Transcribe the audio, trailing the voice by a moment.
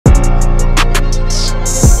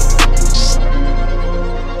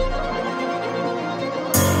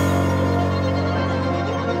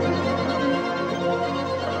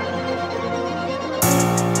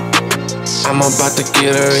about to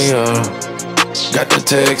get her, yeah. Got the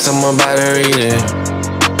text, I'm about to read it.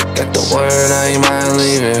 Got the word, I ain't mind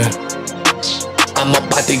leaving. I'm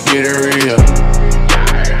about to get her, yeah.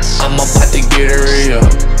 I'm about to get her, yeah.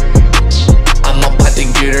 I'm about to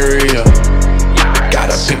get her, yeah.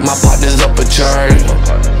 Gotta pick my partners up a chart.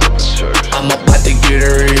 I'm about to get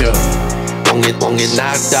her, yeah. Won't get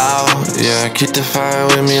knocked out, yeah. Keep the fire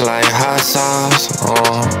with me like hot sauce.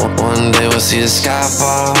 One day we'll see the sky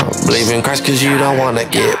fall. Believe in Christ cause you don't wanna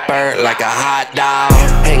get burnt like a hot dog.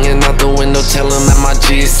 Hanging out the window telling that my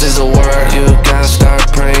Jesus is a word. You gotta start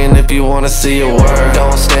praying if you wanna see a word.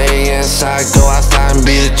 Don't stay inside, go outside and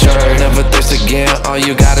be the church. Never thirst again, all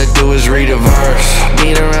you gotta do is read a verse.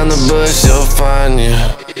 Beat around the bush, he'll find you.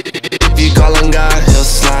 If you call on God, he'll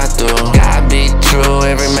slide through. God be true,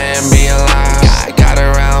 every man be a lie. God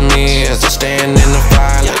around me as I stand in the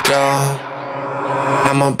fire, let go.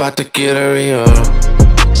 I'm about to get her, yeah.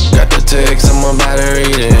 Got the text, I'm about to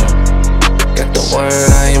read it. Got the word,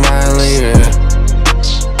 I ain't mind leaving.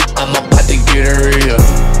 I'm about to get her, yeah.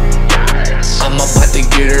 I'm about to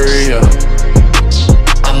get her, yeah.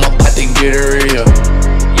 I'm about to get her, yeah.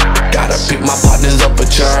 Gotta pick my partners up a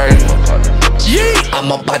chart. Yeet.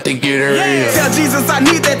 I'm about to get her, yeah. Tell Jesus I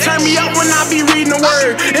need that, turn me up when I be reading the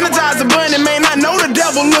word. Energize the bunny, man, I know the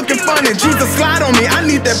devil looking funny. Jesus slide on me, I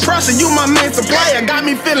need that pressure, you my main supplier. Got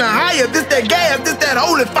me feeling higher, this that gas, this that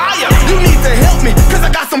holy fire. You need to help me, cause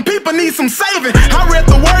I got some people need some saving. I read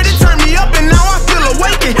the word, it turned me up and now I feel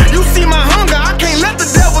awakened. You see my hunger, I can't let the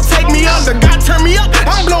devil take me under. God turn me up,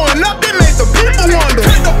 I'm blowing up, it makes the people wonder.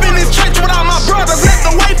 Packed up in this church with all my brothers, let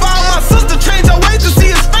the way for all my sisters, change her ways to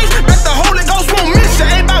see his face. Bet the Holy Ghost won't miss you,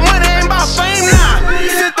 ain't about money, ain't about fame now.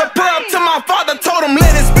 Sent the prayer up to my father, told him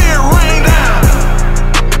let his spirit rain down.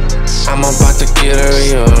 I'm about to get her,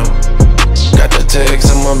 yeah. Got the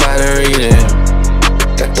text, I'm about to read it.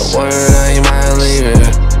 Got the word, I ain't mind leaving.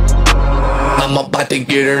 I'm about to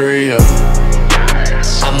get her, yeah.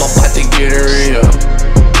 I'm about to get her, yeah.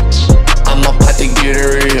 I'm about to get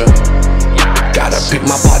her, yeah. Gotta pick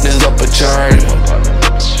my partners up a chart.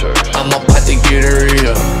 I'm about to get her,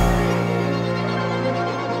 yeah.